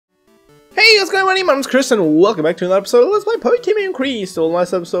Hey, what's going on? My name's Chris, and welcome back to another episode of Let's Play Pokemon Crease. So, in the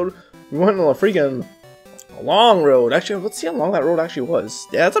last episode, we went on a freaking long road. Actually, let's see how long that road actually was.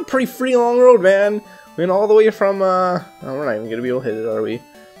 Yeah, that's a pretty freaking long road, man. We went all the way from, oh, we're not even gonna be able to hit it, are we?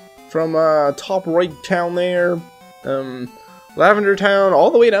 From, top right town there, Lavender Town,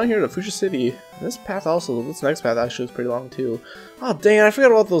 all the way down here to Fuchsia City. This path also, this next path actually is pretty long, too. Oh, dang it, I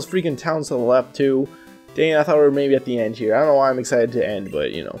forgot about those freaking towns to the left, too. Dang, I thought we were maybe at the end here. I don't know why I'm excited to end,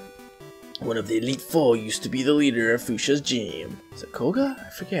 but, you know. One of the Elite Four used to be the leader of Fuchsia's gym. Is it Koga?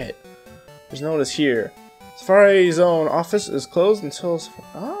 I forget. There's no notice here. Safari Zone office is closed until...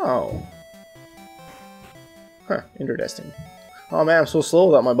 Oh. Huh, interesting. Oh man, I'm so slow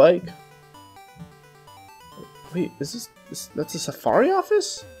without my bike. Wait, is this... that's a Safari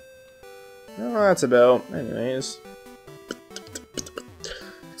office? I don't know what that's about. Anyways.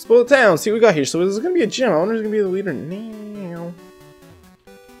 Explore the town, see what we got here. So there's gonna be a gym. I wonder who's gonna be the leader now.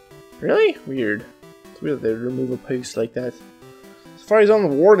 Really? Weird. It's weird that they remove a post like that. Safari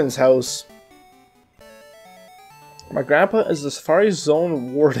Zone Warden's house. My grandpa is the Safari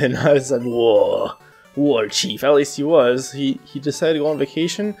Zone Warden. I said, whoa. War Chief. At least he was. He decided to go on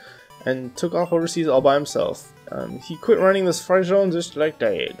vacation and took off overseas all by himself. He quit running the Safari Zone just like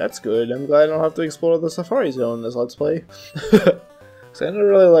that. That's good. I'm glad I don't have to explore the Safari Zone in this Let's Play. Because I never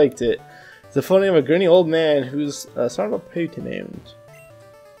really liked it. It's the funny of a grinny old man who's sort of a Pokemon.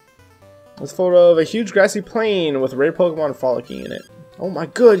 This photo of a huge grassy plain with rare Pokemon frolicking in it. Oh my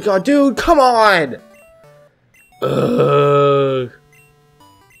good god, dude, come on! Ugh.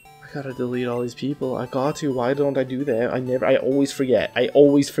 I gotta delete all these people. I got to. Why don't I do that? I always forget. I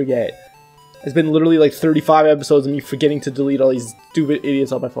always forget. It's been literally like 35 episodes of me forgetting to delete all these stupid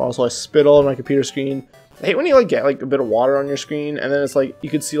idiots on my phone. So I spit all on my computer screen. I hate when you like get like a bit of water on your screen and then it's like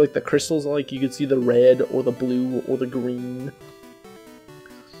you could see like the crystals, like you could see the red or the blue or the green.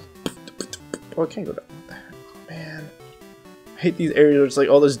 Oh, I can't go down. What the heck? Oh, man. I hate these areas where it's like,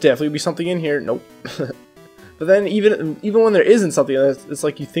 oh, there's definitely be something in here. Nope. But then even when there isn't something, it's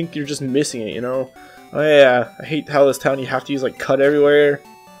like you think you're just missing it, you know? Oh, yeah. I hate how this town you have to use, like, cut everywhere.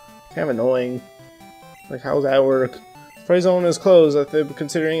 Kind of annoying. Like, how does that work? Safari Zone is closed. I think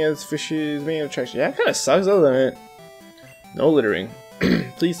considering it's fishy's main attraction. Yeah, it kind of sucks, doesn't it? No littering.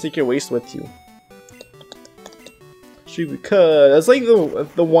 Please take your waste with you. Because that's like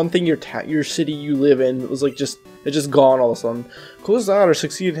the one thing your city you live in was like it's just gone all of a sudden. Koga's daughter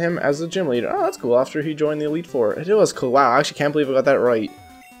succeeded him as the gym leader. Oh, that's cool. After he joined the Elite Four, it was cool. Wow, I actually can't believe I got that right.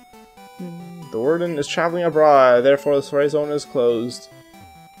 The warden is traveling abroad, therefore the Safari Zone is closed.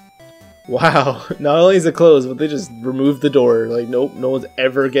 Wow, not only is it closed, but they just removed the door. Like, nope, no one's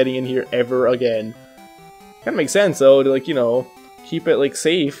ever getting in here ever again. Kind of makes sense though to like keep it like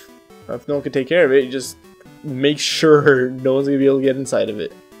safe. If no one can take care of it, you just make sure no one's gonna be able to get inside of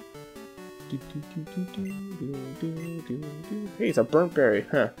it. Hey, it's a burnt berry.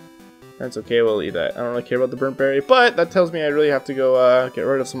 Huh. That's okay, we'll eat that. I don't really care about the burnt berry, but that tells me I really have to go get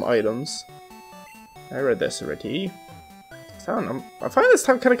rid of some items. I read this already. I find this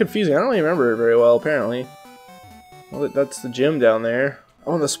town kind of confusing. I don't really remember it very well, apparently. Well, that's the gym down there.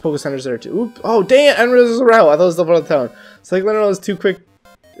 Oh, and the Poké Center's there too. Oop. Oh, dang it! I didn't realize this was a route. I thought it was the part of the town. It's like Leonard is too quick.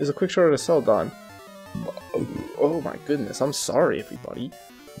 Is a quick shorter to Celadon. Oh my goodness, I'm sorry everybody.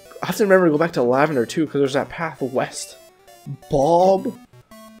 I have to remember to go back to Lavender too, because there's that path west. Bob?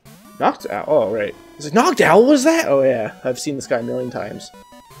 Knocked out? Oh, right. Is it knocked out? What was that? Oh yeah, I've seen this guy a million times.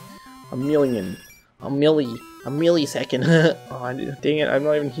 A million. A millisecond. Oh, dang it, I'm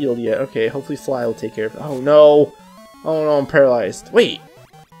not even healed yet. Okay, hopefully Fly will take care of it. Oh no! Oh no, I'm paralyzed. Wait!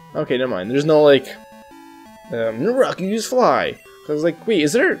 Okay, never mind. There's no like... Rock, use Fly! Because like, wait,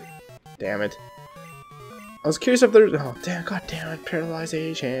 is there... Damn it. I was curious if there's... Oh, damn, god damn it,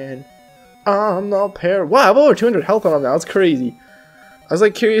 paralyzation. I'm not wow, I have over 200 health on him now, that's crazy. I was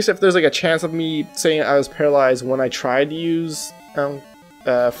like curious if there's like a chance of me saying I was paralyzed when I tried to use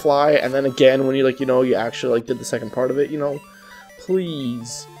Fly, and then again when you like, you actually like did the second part of it,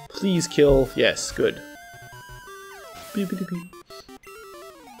 Please. Please kill. Yes, good.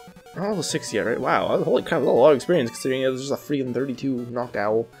 I'm level 60 yet, right? Wow, holy crap, that's a lot of experience considering it was just a freaking 32 knocked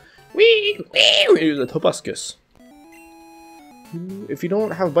owl. Wee! Here's a Tobuscus. If you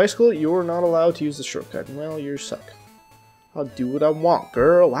don't have a bicycle, you're not allowed to use the shortcut. Well, you suck. I'll do what I want,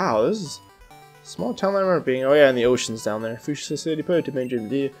 girl. Wow, this is a small town I remember being. Oh yeah, and the ocean's down there. Fuchsia City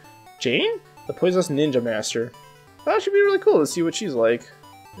Pokemon. Jane? The poisonous ninja master. That should be really cool to see what she's like.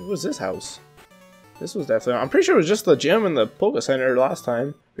 What was this house? This was definitely... I'm pretty sure it was just the gym and the Poké Center last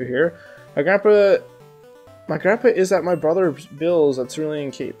time we were here. My grandpa is at my brother Bill's at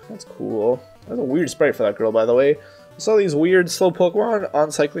Cerulean Cape. That's cool. That's a weird sprite for that girl, by the way. saw these weird slow Pokemon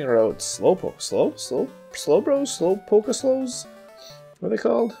on cycling roads. Slow bros? Slow Pokeslows? What are they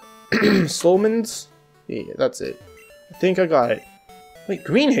called? Slowmans? Yeah, that's it. I think I got it. Wait,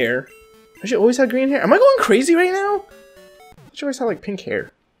 green hair? Has she always had green hair? Am I going crazy right now? She always had like pink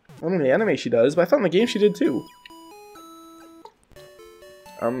hair. I don't know in the anime she does, but I thought in the game she did too.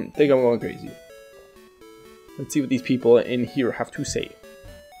 I think I'm going crazy. Let's see what these people in here have to say.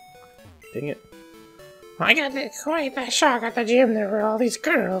 Dang it. I got quite the shock at the gym. There were all these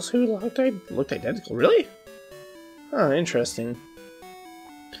girls who looked identical. Really? Huh, interesting.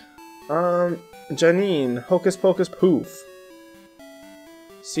 Janine, Hocus Pocus Poof.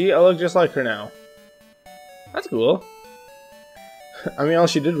 See, I look just like her now. That's cool. I mean, all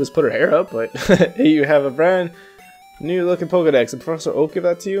she did was put her hair up, but hey, you have a brand new looking Pokedex. Did Professor Oak give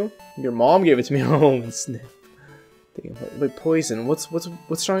that to you? Your mom gave it to me. Oh, snap. Wait, poison. What's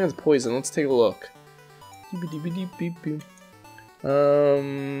strong against poison? Let's take a look.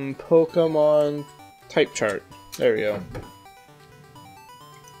 Pokemon type chart. There we go.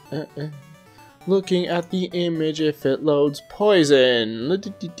 Looking at the image, if it loads poison.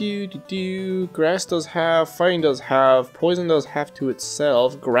 Grass does have, fighting does have, poison does have to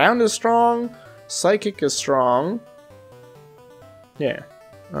itself. Ground is strong, psychic is strong. Yeah.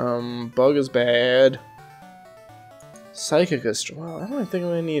 Bug is bad. Psychic is strong. Well, I don't think I'm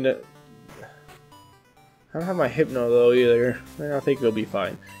gonna need it. I don't have my Hypno though either. I think it'll be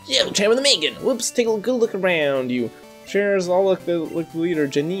fine. Yeah, chat with Megan. Whoops, take a good look around you. Shares all look the leader,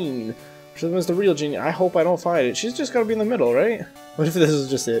 Janine. She was the real Janine. I hope I don't find it. She's just gotta be in the middle, right? What if this is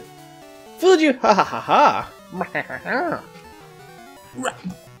just it? Fooled you! Ha ha ha ha!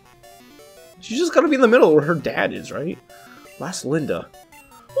 She's just gotta be in the middle where her dad is, right? Last Linda.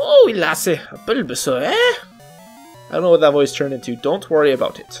 Oh, Lasse, a Bulbasaur, eh? I don't know what that voice turned into. Don't worry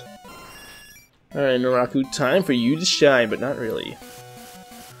about it. Alright, Naraku, time for you to shine, but not really.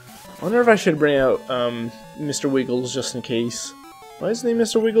 I wonder if I should bring out Mr. Wiggles just in case. Why is his name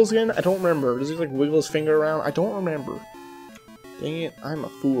Mr. Wiggles again? I don't remember. Does he like wiggle his finger around? I don't remember. Dang it, I'm a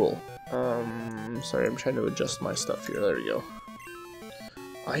fool. Sorry, I'm trying to adjust my stuff here. There we go.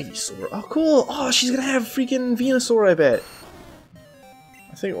 Ivysaur. Oh, cool! Oh, she's gonna have freaking Venusaur, I bet.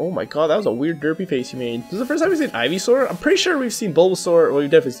 I think, oh my god, that was a weird derpy face you made. This is the first time we've seen Ivysaur? I'm pretty sure we've seen Bulbasaur. Well, we've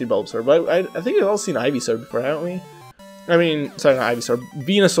definitely seen Bulbasaur, but I think we've all seen Ivysaur before, haven't we? I mean, sorry, not Ivysaur.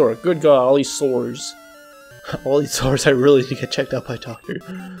 Venusaur. Good god, all these sores. All these sores, I really need to get checked out by a doctor.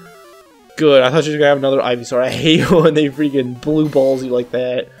 Good, I thought you were gonna have another Ivysaur. I hate when they freaking blue balls you like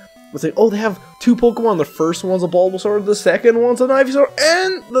that. It's like, oh, they have two Pokemon. The first one's a Bulbasaur, the second one's an Ivysaur,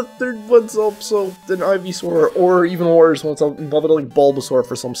 and the third one's also an Ivysaur, or even worse, one's involved like Bulbasaur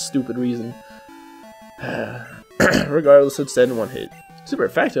for some stupid reason. Regardless, it's dead in one hit. Super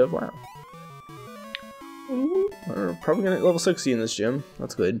effective, wow. We're probably gonna hit level 60 in this gym.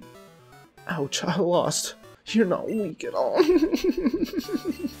 That's good. Ouch, I lost. You're not weak at all.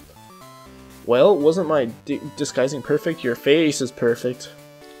 Well, wasn't my disguising perfect? Your face is perfect.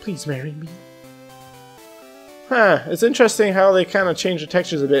 Please marry me. Huh, it's interesting how they kind of change the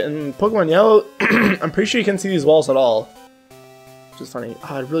textures a bit. In Pokemon Yellow, I'm pretty sure you can't see these walls at all. Which is funny.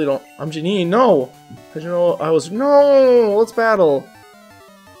 Oh, I really don't. I'm Janine, no! Did you know I was. No! Let's battle!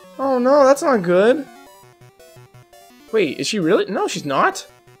 Oh no, that's not good. Wait, is she really? No, she's not.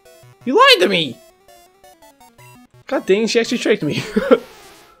 You lied to me! God dang, she actually tricked me.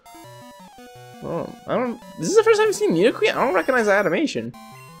 Oh, I don't. This is the first time I've seen Nidoqueen. I don't recognize the animation.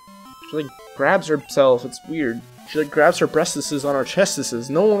 She like grabs herself. It's weird. She like grabs her breastises on her chestises.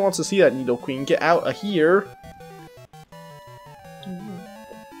 No one wants to see that, Nidoqueen. Get out of here.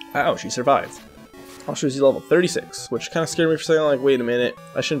 Ow, she survived. I'll show you level 36, which kind of scared me for a second. Like, wait a minute,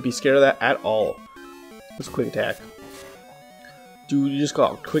 I shouldn't be scared of that at all. It's a quick attack. Dude, you just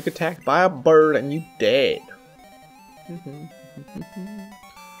got quick attacked by a bird and you dead.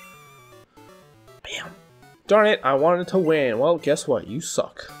 Bam. Darn it, I wanted to win. Well, guess what? You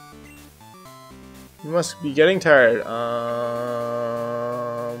suck. You must be getting tired.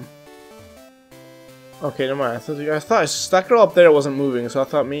 Okay, never mind. I thought that girl up there wasn't moving, so I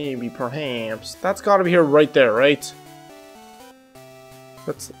thought maybe, perhaps. That's gotta be here right there, right?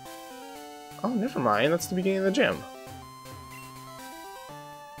 That's... Oh, never mind. That's the beginning of the gym.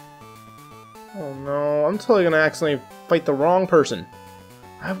 Oh no, I'm totally gonna accidentally fight the wrong person.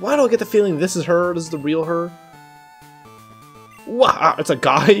 Why do I get the feeling this is her? This is the real her? Wow, it's a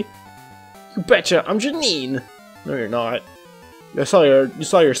guy? You betcha, I'm Janine! No, you're not. You saw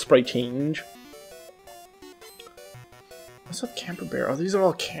your sprite change. What's with Camper Bear? Oh, these are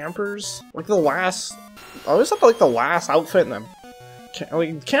all campers? Like the last... I always thought like the last outfit in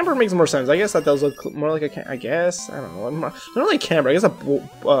like camper makes more sense. I guess that does look more like a I guess I don't know. Not really a camper. I guess a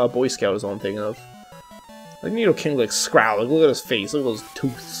Boy Scout is what I'm thinking of. Like Needle King like Scrowl. Like, look at his face. Look at those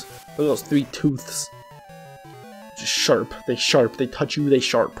tooths. Look at those 3 tooths. Just sharp. They sharp. They touch you. They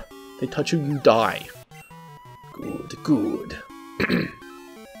sharp. They touch you. You die. Good. Good.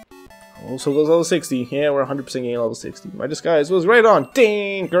 Oh, so goes level 60. Yeah, we're 100% getting level 60. My disguise was right on.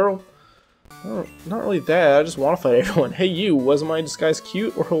 Dang, girl. Oh, not really that. I just want to fight everyone. Hey, you. Wasn't my disguise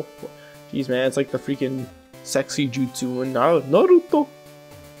cute? Or, jeez, man, it's like the freaking sexy jutsu in Naruto.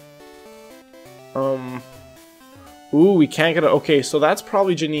 Ooh, we can't get it. Okay, so that's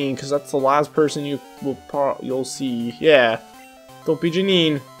probably Janine, because that's the last person you'll see. Yeah. Don't be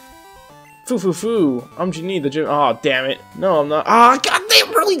Janine. Foo foo foo. I'm Janine, the gym. Oh, damn it. No, I'm not. Ah, oh, god,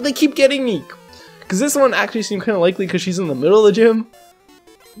 they keep getting me. Because this one actually seemed kind of likely because she's in the middle of the gym.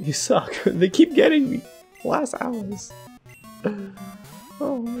 You suck. They keep getting me. Last hours.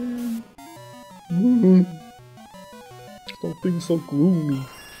 Oh, man. Stop being so gloomy.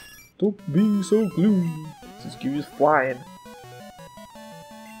 Stop being so gloomy. Just give you flying.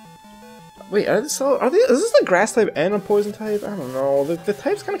 Wait, is this the grass type and a poison type? I don't know. The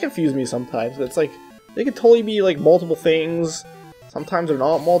types kind of confuse me sometimes. It's like, they could totally be like multiple things. Sometimes they're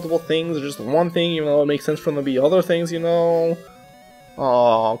not multiple things, they're just one thing, even though it makes sense for them to be other things, you know?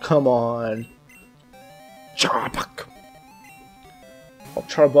 Oh, come on. Charbuck. I'll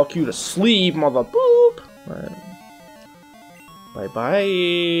charbuck you to sleep, mother boop. Right.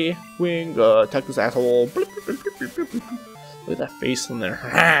 Bye-bye. Wing, attack this asshole. Look at that face in there.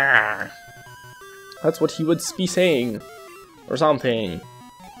 That's what he would be saying. Or something.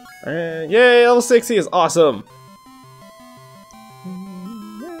 And yay, level 60 is awesome.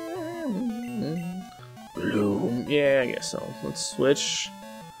 Bloom. Yeah, I guess so. Let's switch.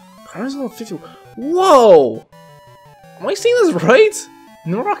 Connor's level 50. Whoa! Am I seeing this right?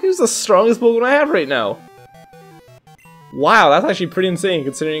 Noraku's the strongest Pokemon I have right now. Wow, that's actually pretty insane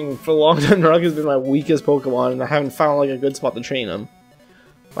considering for a long time Noraku's been my weakest Pokemon and I haven't found like a good spot to train him.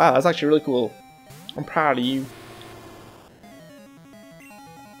 Wow, that's actually really cool. I'm proud of you.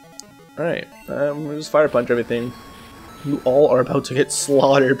 Alright, we'll just fire punch everything. You all are about to get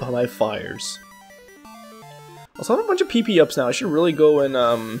slaughtered by my fires. Also, I have a bunch of PP ups now. I should really go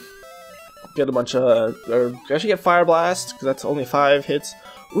and get a bunch of, or I should get Fire Blast because that's only 5 hits.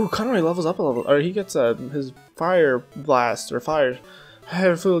 Ooh, Conroy levels up a level, or he gets his Fire Blast or Fire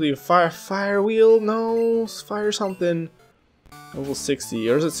Wheel. No, Fire something. Level 60,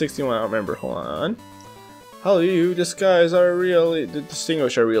 or is it 61? I don't remember. Hold on. How do you disguise our real,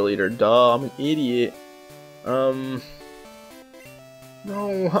 distinguish our real leader? Duh, I'm an idiot. No,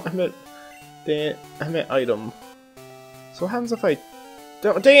 I meant, dang it, I meant item. So what happens if I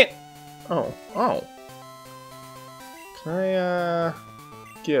don't, dang it! Oh, Can I,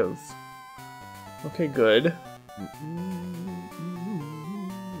 give? Okay, good.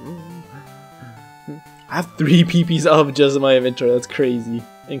 I have 3 PPs of just in my inventory, that's crazy.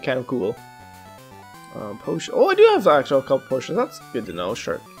 And kind of cool. Potion. Oh, I do have actually a couple potions, that's good to know.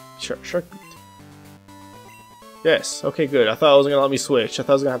 Shark. Yes, okay, good. I thought it wasn't gonna let me switch. I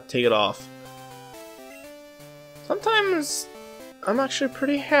thought I was gonna have to take it off. Sometimes I'm actually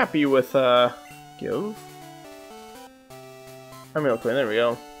pretty happy with give. I mean, okay, there we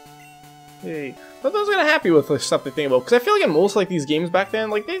go. Hey, I thought I was gonna happy with the stuff they think about, because I feel like in most like these games back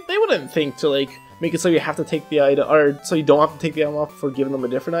then, like they wouldn't think to like make it so you have to take the item, or so you don't have to take the item off for giving them a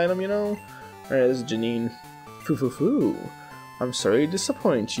different item, you know? Alright, this is Janine. Foo foo foo. I'm sorry to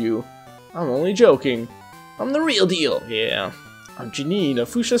disappoint you. I'm only joking. I'm the real deal. Yeah. I'm Janine of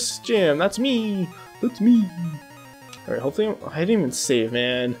Fuchsia's Gym. That's me. That's me. Alright, hopefully I didn't even save,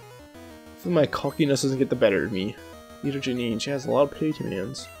 man. Hopefully my cockiness doesn't get the better of me. Leader Janine. She has a lot of pay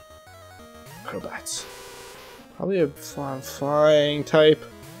demands. Acrobats. Probably a flying type.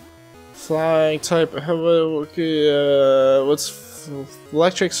 Flying type. What's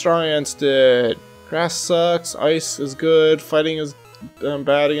electric strong against it? Grass sucks. Ice is good. Fighting is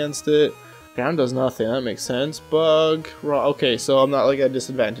bad against it. Ground does nothing. That makes sense. Bug. Raw. Okay, so I'm not like at a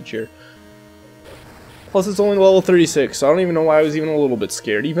disadvantage here. Plus, it's only level 36, so I don't even know why I was even a little bit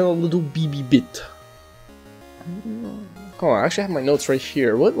scared. Even a little BB bit. Hold on, I actually have my notes right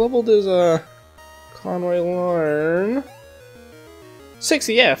here. What level does Conroy learn?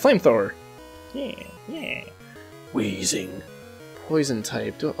 60, yeah, flamethrower. Yeah. Wheezing. Poison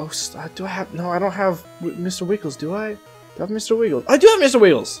type. Do I have? No, I don't have Mr. Wiggles. Do I? Do I have Mr. Wiggles? I do have Mr.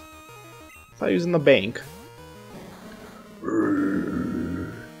 Wiggles. I thought he was in the bank.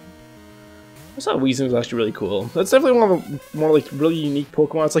 I thought Weezing was actually really cool. That's definitely one of the more like really unique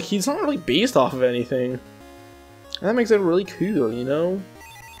Pokemon. It's like he's not really based off of anything. And that makes it really cool, you know?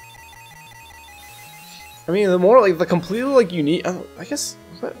 I mean, the more, like, the completely, like, unique... I guess...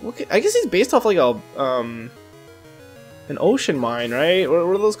 I guess he's based off, like, a, an ocean mine, right? What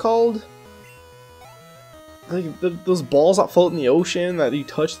are those called? Like, those balls that float in the ocean that you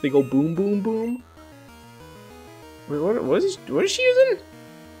touch, they go boom, boom, boom? Wait, what is she using?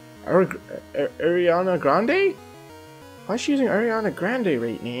 Ariana Grande? Why is she using Ariana Grande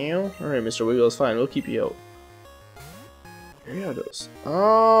right now? Alright, Mr. Wiggles, fine, we'll keep you out. Ariados.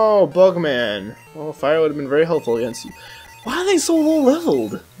 Oh, Bugman. Well, fire would have been very helpful against you. Why are they so low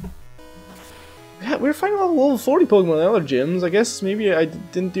leveled? Yeah, we were fighting all the level 40 Pokemon in the other gyms. I guess maybe I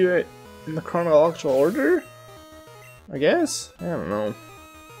didn't do it in the chronological order? I guess? I don't know.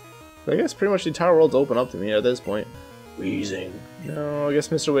 But I guess pretty much the entire world's open up to me at this point. Wheezing. No, I guess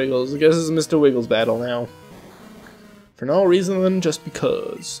Mr. Wiggles. I guess it's Mr. Wiggles' battle now. For no reason than just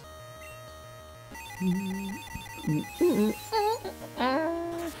because.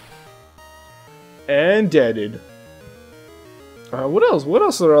 And deaded. What else? What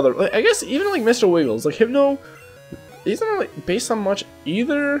else are other? Like, I guess even like Mr. Wiggles, like Hypno, isn't like based on much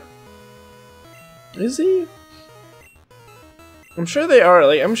either. Is he? I'm sure they are.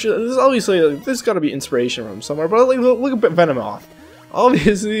 Like I'm sure this is obviously like, there's got to be inspiration from somewhere. But like look at Venomoth.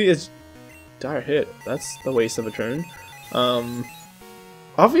 Obviously it's dire hit. That's the waste of a turn.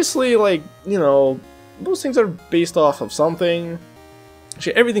 Obviously like you know those things are based off of something.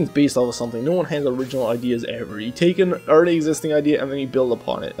 Actually, everything's based off of something. No one has original ideas ever. You take an already existing idea and then you build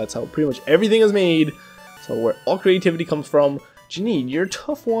upon it. That's how pretty much everything is made. So where all creativity comes from. Janine, you're a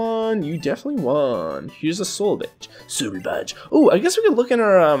tough one. You definitely won. Here's a soul badge. Soul badge. Oh, I guess we could look in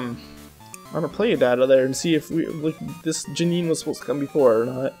our on our player data there and see if we like this Janine was supposed to come before or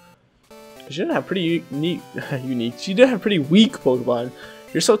not. She did have pretty unique. She did have pretty weak Pokemon.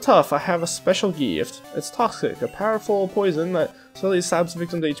 You're so tough, I have a special gift. It's toxic, a powerful poison that slowly saps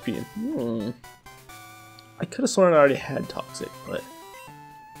victims' HP. I could have sworn I already had toxic, but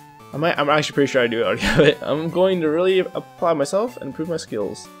I'm actually pretty sure I do already have it. I'm going to really apply myself and improve my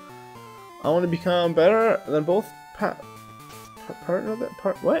skills. I want to become better than both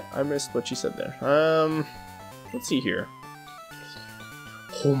what? I missed what she said there. Let's see here.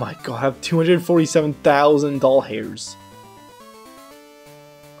 Oh my god, I have 247,000 doll hairs.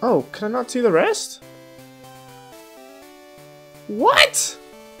 Oh, can I not see the rest? What?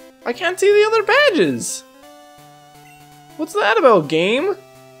 I can't see the other badges! What's that about, game?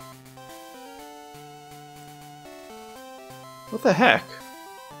 What the heck?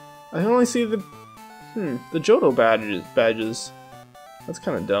 I can only see the Johto badges. That's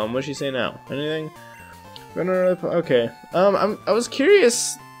kind of dumb. What does she say now? Anything? Okay. I was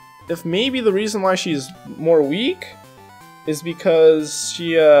curious if maybe the reason why she's more weak is because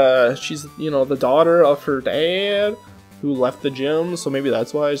she's you know the daughter of her dad who left the gym, so maybe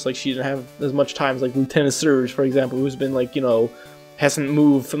that's why it's like she didn't have as much time as like Lieutenant Surge, for example, who's been like you know hasn't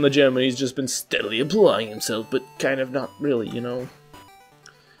moved from the gym and he's just been steadily applying himself, but kind of not really, you know.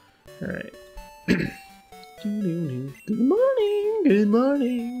 All right. Good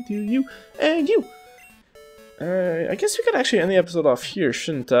morning to you and you. I guess we could actually end the episode off here,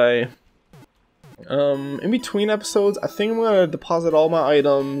 shouldn't I? In between episodes, I think I'm gonna deposit all my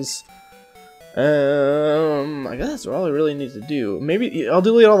items. I guess that's all I really need to do. Maybe I'll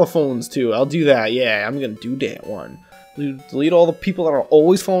delete all the phones too. I'll do that. Yeah, I'm gonna do that one. Delete all the people that are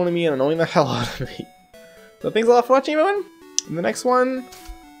always phoning me and annoying the hell out of me. So thanks a lot for watching, everyone. In the next one,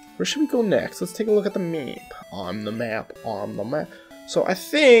 where should we go next? Let's take a look at the map. On the map. So I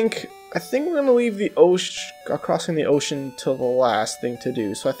think we're gonna leave the ocean, crossing the ocean till the last thing to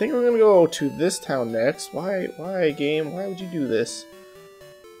do. So I think we're gonna go to this town next. Why game? Why would you do this?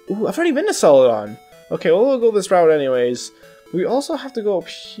 Ooh, I've already been to Celadon. Okay, well we'll go this route anyways. We also have to go up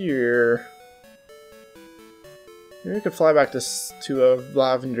here. Maybe we could fly back to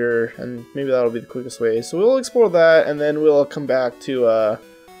Lavender, and maybe that'll be the quickest way. So we'll explore that, and then we'll come back to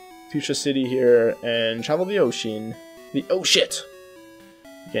Fuchsia City here and travel the ocean. Oh shit!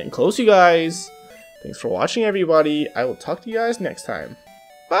 Getting close, you guys. Thanks for watching, everybody. I will talk to you guys next time.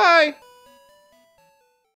 Bye!